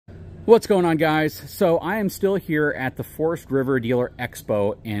What's going on, guys? So I am still here at the Forest River Dealer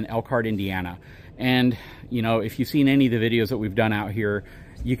Expo in Elkhart, Indiana. And, you know, if you've seen any of the videos that we've done out here,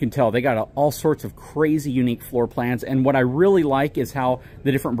 you can tell they got all sorts of crazy, unique floor plans. And what I really like is how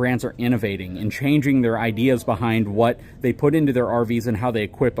the different brands are innovating and changing their ideas behind what they put into their RVs and how they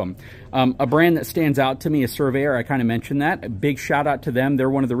equip them. A brand that stands out to me is Surveyor. I kind of mentioned that. A big shout out to them. They're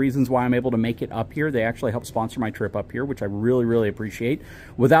one of the reasons why I'm able to make it up here. They actually help sponsor my trip up here, which I really, really appreciate.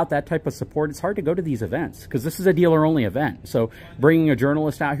 Without that type of support, it's hard to go to these events because this is a dealer-only event. So bringing a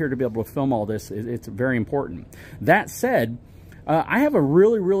journalist out here to be able to film all this, it's very important. That said, I have a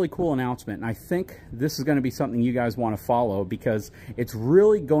really, really cool announcement, and I think this is going to be something you guys want to follow because it's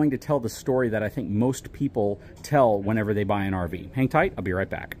really going to tell the story that I think most people tell whenever they buy an RV. Hang tight, I'll be right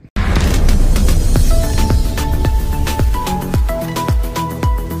back.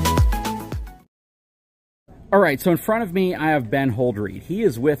 All right, so in front of me, I have Ben Holdreed. He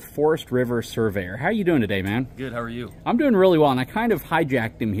is with Forest River Surveyor. How are you doing today, man? Good, how are you? I'm doing really well, and I kind of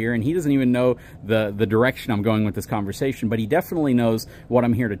hijacked him here, and he doesn't even know the direction I'm going with this conversation, but he definitely knows what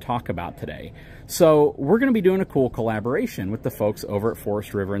I'm here to talk about today. So we're going to be doing a cool collaboration with the folks over at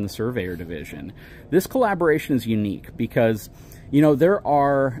Forest River in the Surveyor division. This collaboration is unique because, you know, there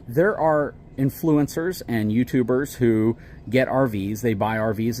are influencers and YouTubers who get RVs, they buy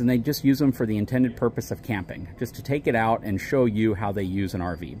RVs, and they just use them for the intended purpose of camping, just to take it out and show you how they use an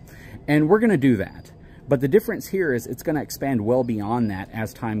RV. And we're going to do that. But the difference here is it's going to expand well beyond that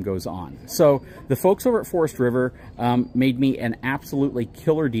as time goes on. So the folks over at Forest River made me an absolutely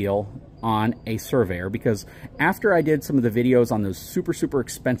killer deal on a Surveyor, because after I did some of the videos on those super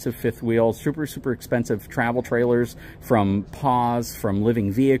expensive fifth wheels, super expensive travel trailers from Paws, from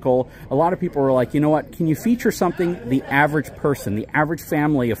Living Vehicle, a lot of people were like, you know what, can you feature something the average person, the average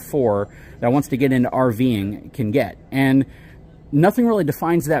family of four that wants to get into RVing can get? And nothing really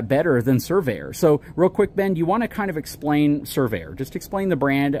defines that better than Surveyor. So real quick, Ben, do you want to kind of explain Surveyor? Just explain the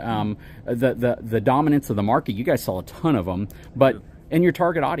brand, the dominance of the market. You guys sell a ton of them, but and your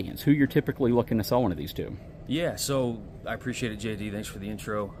target audience, who you're typically looking to sell one of these to. Yeah, so I appreciate it, JD. Thanks for the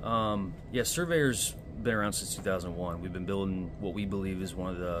intro. Yeah, Surveyor's been around since 2001. We've been building what we believe is one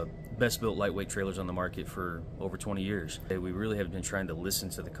of the best built lightweight trailers on the market for over 20 years. We really have been trying to listen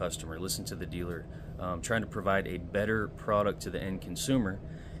to the customer, listen to the dealer, trying to provide a better product to the end consumer.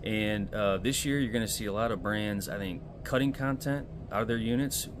 And this year you're going to see a lot of brands, I think, cutting content out of their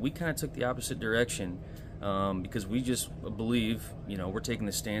units. We kind of took the opposite direction. Because we just believe, you know, we're taking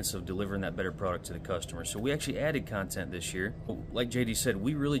the stance of delivering that better product to the customer. So we actually added content this year. Like JD said,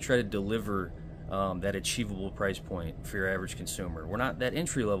 we really try to deliver that achievable price point for your average consumer. We're not that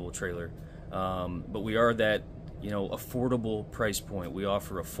entry-level trailer, but we are that, you know, affordable price point. We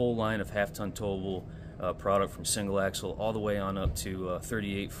offer a full line of half-ton towable product from single axle all the way on up to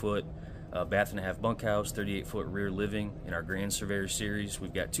 38-foot bath and a half bunkhouse, 38-foot rear living in our Grand Surveyor series.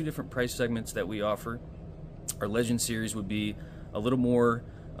 We've got two different price segments that we offer. Our Legend series would be a little more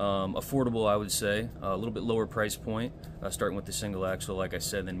affordable, I would say, a little bit lower price point, starting with the single axle, like I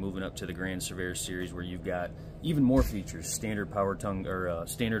said, then moving up to the Grand Surveyor series, where you've got even more features: standard power tongue or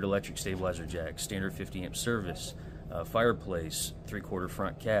standard electric stabilizer jack, standard 50 amp service, fireplace, 3/4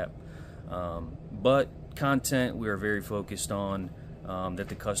 front cap. But content we are very focused on that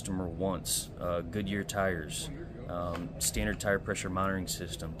the customer wants: Goodyear tires, standard tire pressure monitoring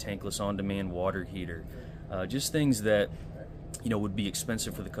system, tankless on-demand water heater. Just things that, you know, would be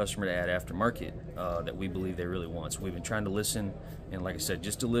expensive for the customer to add aftermarket that we believe they really want. So we've been trying to listen and, like I said,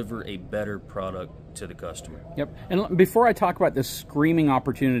 just deliver a better product to the customer. Yep. And before I talk about this screaming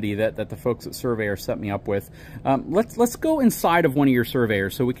opportunity that the folks at Surveyor set me up with, let's go inside of one of your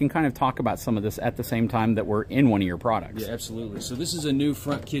Surveyors so we can kind of talk about some of this at the same time that we're in one of your products. Yeah, absolutely. So this is a new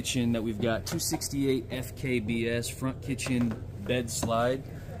front kitchen that we've got, 268 FKBS front kitchen bed slide.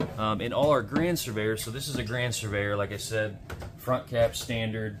 In all our Grand Surveyors, so this is a Grand Surveyor, like I said, front cap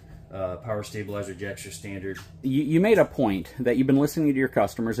standard, power stabilizer jacks are standard. You made a point that you've been listening to your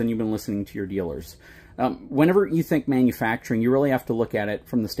customers and you've been listening to your dealers. Whenever you think manufacturing, you really have to look at it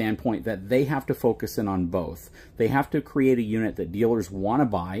from the standpoint that they have to focus in on both. They have to create a unit that dealers want to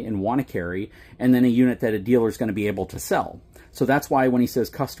buy and want to carry, and then a unit that a dealer is going to be able to sell. So that's why when he says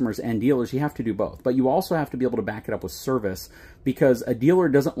customers and dealers, you have to do both. But you also have to be able to back it up with service, because a dealer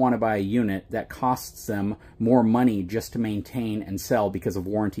doesn't want to buy a unit that costs them more money just to maintain and sell because of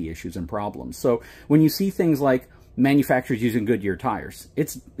warranty issues and problems. So when you see things like manufacturers using Goodyear tires,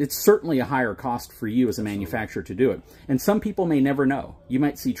 it's certainly a higher cost for you as a manufacturer to do it. And some people may never know. You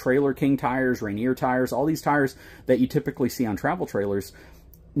might see Trailer King tires, Rainier tires, all these tires that you typically see on travel trailers.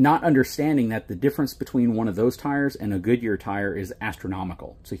 not understanding that the difference between one of those tires and a Goodyear tire is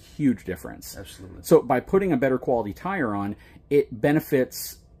astronomical. It's a huge difference. Absolutely. So by putting a better quality tire on, it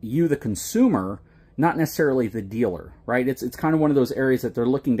benefits you, the consumer, not necessarily the dealer, right? It's kind of one of those areas that they're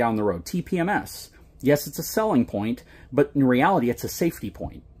looking down the road. TPMS, yes, it's a selling point, but in reality, it's a safety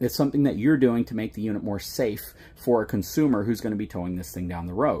point. It's something that you're doing to make the unit more safe for a consumer who's going to be towing this thing down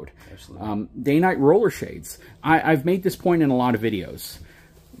the road. Absolutely. Day-night roller shades. I've made this point in a lot of videos.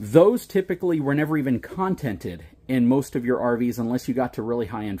 Those typically were never even contented in most of your RVs unless you got to really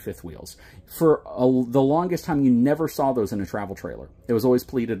high-end fifth wheels. For the longest time, you never saw those in a travel trailer. It was always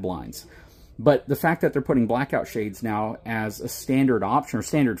pleated blinds. But the fact that they're putting blackout shades now as a standard option or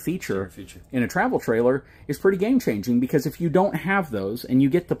standard feature in a travel trailer is pretty game-changing, because if you don't have those and you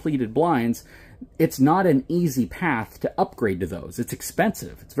get the pleated blinds, it's not an easy path to upgrade to those. It's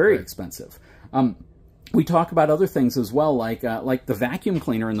expensive. It's very expensive. We talk about other things as well, like the vacuum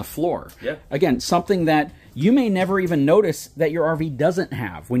cleaner in the floor. Yeah. Again, something that you may never even notice that your RV doesn't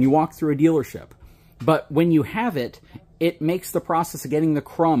have when you walk through a dealership. But when you have it, it makes the process of getting the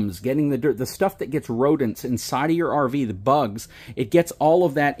crumbs, getting the dirt, the stuff that gets rodents inside of your RV, the bugs, it gets all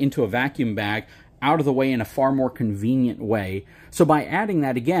of that into a vacuum bag out of the way in a far more convenient way. So by adding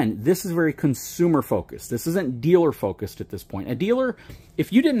that, again, this is very consumer focused. This isn't dealer focused at this point. A dealer,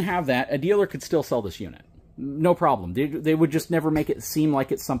 if you didn't have that, a dealer could still sell this unit. No problem. They would just never make it seem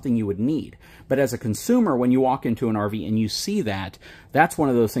like it's something you would need. But as a consumer, when you walk into an RV and you see that, that's one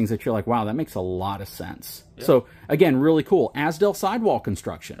of those things that you're like, wow, that makes a lot of sense. Yeah. So, again, really cool. Asdale sidewall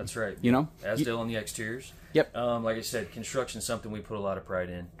construction. That's right. You know? Asdale on the exteriors. Yep. Like I said, construction is something we put a lot of pride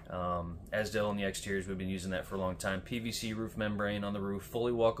in. Asdale on the exteriors, we've been using that for a long time. PVC roof membrane on the roof,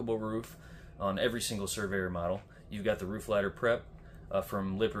 fully walkable roof on every single Surveyor model. You've got the roof ladder prep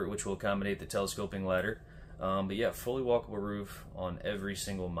from Lippert, which will accommodate the telescoping ladder. But yeah, fully walkable roof on every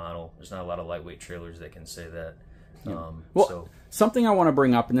single model. There's not a lot of lightweight trailers that can say that. Yeah. Well, something I want to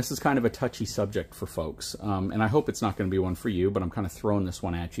bring up, and this is kind of a touchy subject for folks, and I hope it's not going to be one for you, but I'm kind of throwing this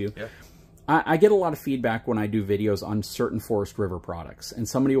one at you. Yeah. I get a lot of feedback when I do videos on certain Forest River products, and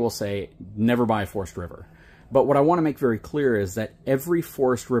somebody will say, never buy a Forest River. But what I want to make very clear is that every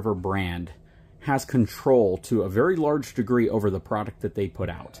Forest River brand has control to a very large degree over the product that they put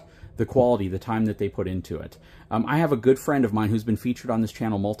out. The quality, the time that they put into it. I have a good friend of mine who's been featured on this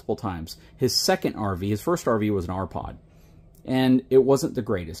channel multiple times. His second RV, his first RV was an R-Pod, and it wasn't the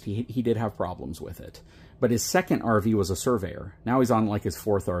greatest. He did have problems with it. But his second RV was a Surveyor. Now he's on like his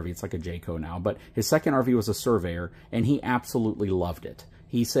fourth RV. It's like a Jayco now. But his second RV was a Surveyor, and he absolutely loved it.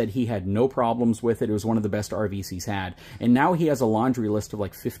 He said he had no problems with it. It was one of the best RVs he's had. And now he has a laundry list of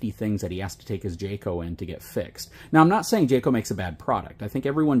like 50 things that he has to take his Jayco in to get fixed. Now, I'm not saying Jayco makes a bad product. I think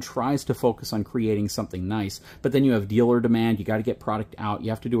everyone tries to focus on creating something nice, but then you have dealer demand. You got to get product out.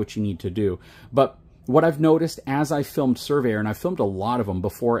 You have to do what you need to do. But what I've noticed as I filmed Surveyor, and I've filmed a lot of them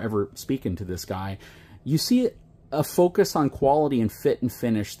before ever speaking to this guy, you see a focus on quality and fit and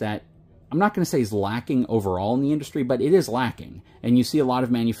finish that I'm not going to say is lacking overall in the industry, but it is lacking. And you see a lot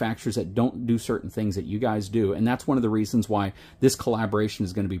of manufacturers that don't do certain things that you guys do. And that's one of the reasons why this collaboration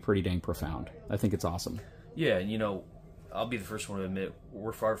is going to be pretty dang profound. I think it's awesome. Yeah, you know, I'll be the first one to admit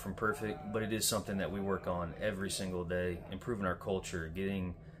we're far from perfect, but it is something that we work on every single day, improving our culture,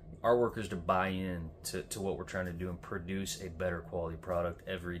 getting our workers to buy in to what we're trying to do and produce a better quality product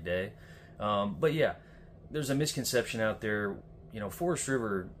every day. But yeah, there's a misconception out there. You know, Forest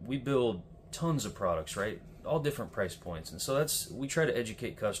River, we build tons of products, right? All different price points. And so we try to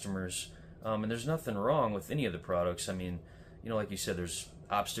educate customers. And there's nothing wrong with any of the products. I mean, you know, like you said, there's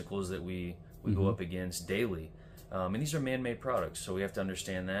obstacles that we go up against daily. And these are man-made products, so we have to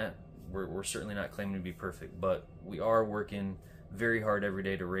understand that. We're certainly not claiming to be perfect, but we are working very hard every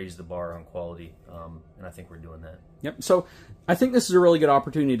day to raise the bar on quality, and I think we're doing that. Yep. So I think this is a really good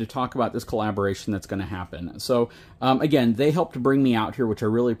opportunity to talk about this collaboration that's going to happen. So again, they helped bring me out here, which I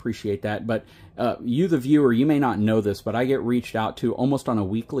really appreciate that. But you, the viewer, you may not know this, but I get reached out to almost on a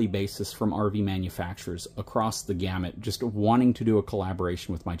weekly basis from RV manufacturers across the gamut, just wanting to do a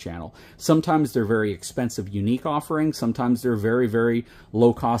collaboration with my channel. Sometimes they're very expensive, unique offerings. Sometimes they're very, very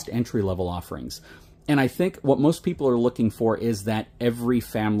low-cost entry-level offerings. And I think what most people are looking for is that every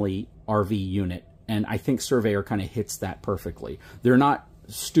family RV unit. And I think Surveyor kind of hits that perfectly. They're not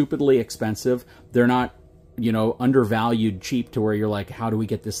stupidly expensive. They're not, you know, undervalued cheap to where you're like, how do we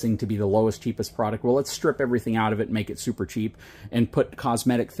get this thing to be the lowest, cheapest product? Well, let's strip everything out of it, make it super cheap, and put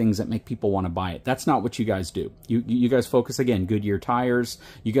cosmetic things that make people want to buy it. That's not what you guys do. You guys focus, again, Goodyear tires.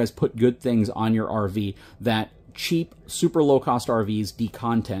 You guys put good things on your RV that cheap, super low-cost RVs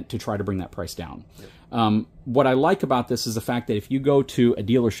decontent to try to bring that price down. Yep. What I like about this is the fact that if you go to a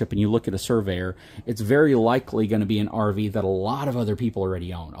dealership and you look at a Surveyor, it's very likely going to be an RV that a lot of other people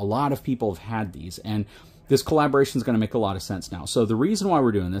already own. A lot of people have had these, and this collaboration is going to make a lot of sense now. So the reason why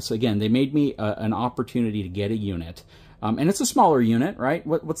we're doing this, again, they made me an opportunity to get a unit. And it's a smaller unit, right?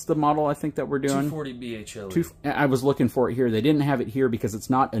 What's the model I think that we're doing? 240 BHL. I was looking for it here. They didn't have it here because it's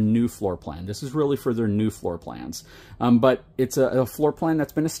not a new floor plan. This is really for their new floor plans. But it's a floor plan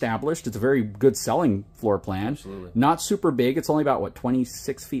that's been established. It's a very good selling floor plan. Absolutely. Not super big. It's only about, what,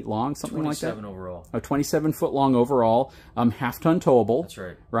 26 feet long, something like that? 27 overall. A 27-foot long overall, half-ton towable. That's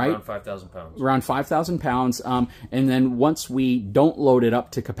right. Right? Around 5,000 pounds. Around 5,000 pounds. And then once we don't load it up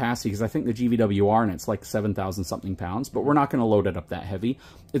to capacity, because I think the GVWR and it's like 7,000 something pounds, but we're not going to load it up that heavy.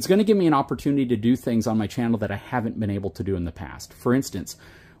 It's going to give me an opportunity to do things on my channel that I haven't been able to do in the past. For instance,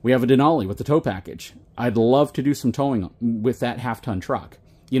 we have a Denali with the tow package. I'd love to do some towing with that half-ton truck.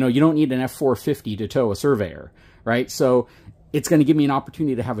 You know, you don't need an F450 to tow a Surveyor, right? So it's going to give me an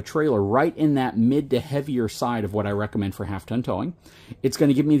opportunity to have a trailer right in that mid to heavier side of what I recommend for half-ton towing. It's going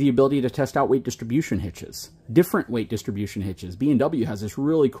to give me the ability to test out weight distribution hitches, different weight distribution hitches. B&W has this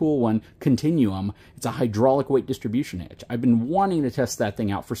really cool one, Continuum. It's a hydraulic weight distribution hitch. I've been wanting to test that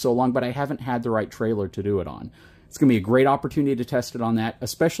thing out for so long, but I haven't had the right trailer to do it on. It's going to be a great opportunity to test it on that,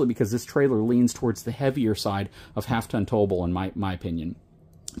 especially because this trailer leans towards the heavier side of half-ton towable, in my opinion.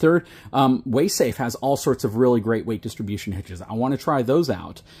 Third, WaySafe has all sorts of really great weight distribution hitches. I want to try those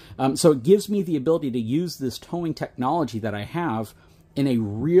out. So it gives me the ability to use this towing technology that I have in a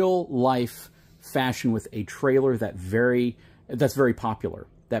real-life fashion with a trailer that's very popular,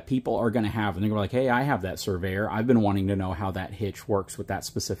 that people are going to have. And they're like, hey, I have that Surveyor. I've been wanting to know how that hitch works with that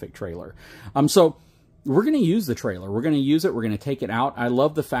specific trailer. So we're going to use the trailer. We're going to use it. We're going to take it out. I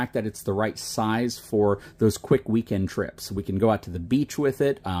love the fact that it's the right size for those quick weekend trips. We can go out to the beach with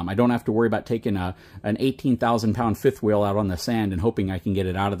it. I don't have to worry about taking an 18,000-pound fifth wheel out on the sand and hoping I can get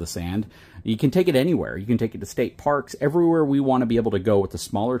it out of the sand. You can take it anywhere. You can take it to state parks, everywhere we want to be able to go with a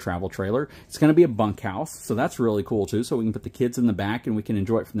smaller travel trailer. It's going to be a bunkhouse, so that's really cool too. So we can put the kids in the back and we can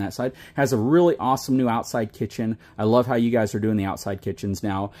enjoy it from that side. Has a really awesome new outside kitchen. I love how you guys are doing the outside kitchens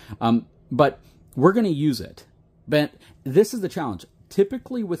now. But we're going to use it. But this is the challenge.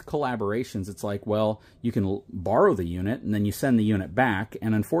 Typically with collaborations, it's like, well, you can borrow the unit and then you send the unit back,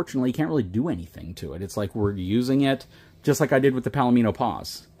 and unfortunately you can't really do anything to it. It's like we're using it just like I did with the Palomino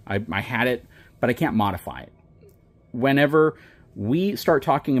Pause. I had it, but I can't modify it. Whenever we start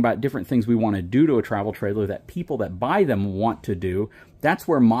talking about different things we want to do to a travel trailer that people that buy them want to do, that's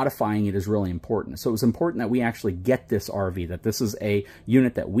where modifying it is really important. So it's important that we actually get this RV, that this is a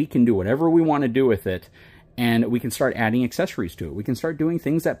unit that we can do whatever we want to do with it, and we can start adding accessories to it. We can start doing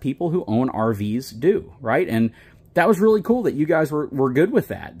things that people who own RVs do, right? And that was really cool that you guys were good with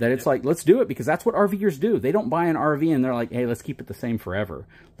that. That it's like, let's do it, because that's what RVers do. They don't buy an RV and they're like, hey, let's keep it the same forever.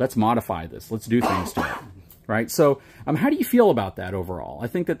 Let's modify this. Let's do things to it. Right? So how do you feel about that overall? I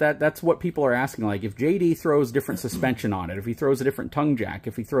think that's what people are asking. Like, if JD throws different suspension on it, if he throws a different tongue jack,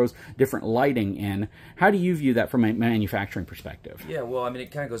 if he throws different lighting in, how do you view that from a manufacturing perspective? Yeah, well, I mean,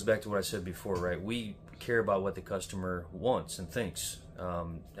 it kind of goes back to what I said before, right? We care about what the customer wants and thinks. I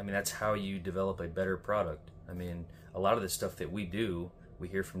mean, that's how you develop a better product. I mean, a lot of the stuff that we do, we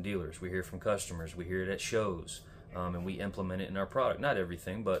hear from dealers, we hear from customers, we hear it at shows, and we implement it in our product. Not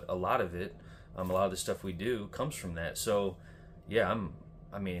everything, but a lot of it. A lot of the stuff we do comes from that. So, yeah, I'm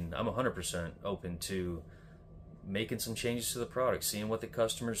 100% open to making some changes to the product, seeing what the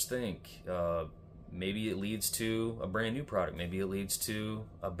customers think. Maybe it leads to a brand new product. Maybe it leads to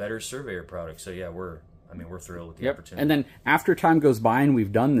a better Surveyor product. So, yeah, we're thrilled with the opportunity. And then after time goes by and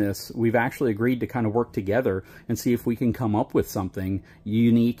we've done this, we've actually agreed to kind of work together and see if we can come up with something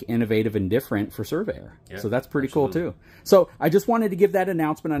unique, innovative, and different for Surveyor. Yeah, so that's pretty cool too. So I just wanted to give that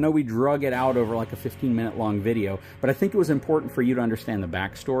announcement. I know we drug it out over like a 15-minute long video, but I think it was important for you to understand the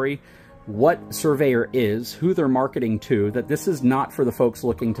backstory, what Surveyor is, who they're marketing to, that this is not for the folks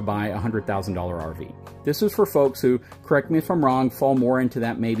looking to buy a $100,000 RV. This is for folks who, correct me if I'm wrong, fall more into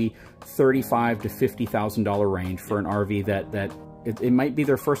that maybe $35,000 to $50,000 range for an RV that it might be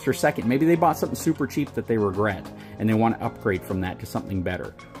their first or second. Maybe they bought something super cheap that they regret and they want to upgrade from that to something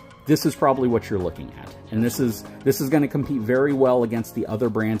better. This is probably what you're looking at. And this is going to compete very well against the other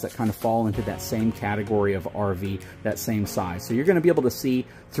brands that kind of fall into that same category of RV, that same size. So you're going to be able to see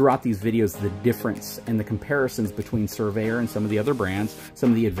throughout these videos the difference and the comparisons between Surveyor and some of the other brands, some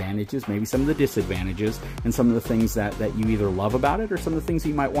of the advantages, maybe some of the disadvantages, and some of the things that you either love about it or some of the things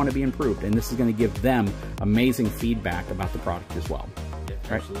you might want to be improved. And this is going to give them amazing feedback about the product as well. Yeah,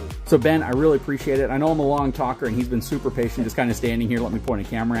 Right. So Ben, I really appreciate it. I know I'm a long talker and he's been super patient, just kind of standing here, let me point a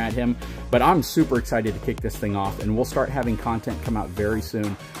camera at him. But I'm super excited to kick this thing off, and we'll start having content come out very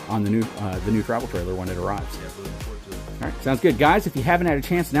soon on the new travel trailer when it arrives. Yeah, looking forward to it. All right, sounds good. Guys, if you haven't had a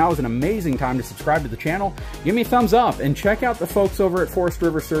chance, now is an amazing time to subscribe to the channel. Give me a thumbs up and check out the folks over at Forest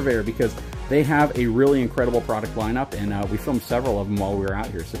River Surveyor, because they have a really incredible product lineup, and we filmed several of them while we were out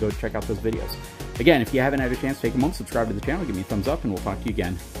here, so go check out those videos. Again, if you haven't had a chance, take a moment, subscribe to the channel, give me a thumbs up, and we'll talk to you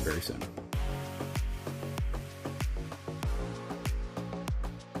again very soon.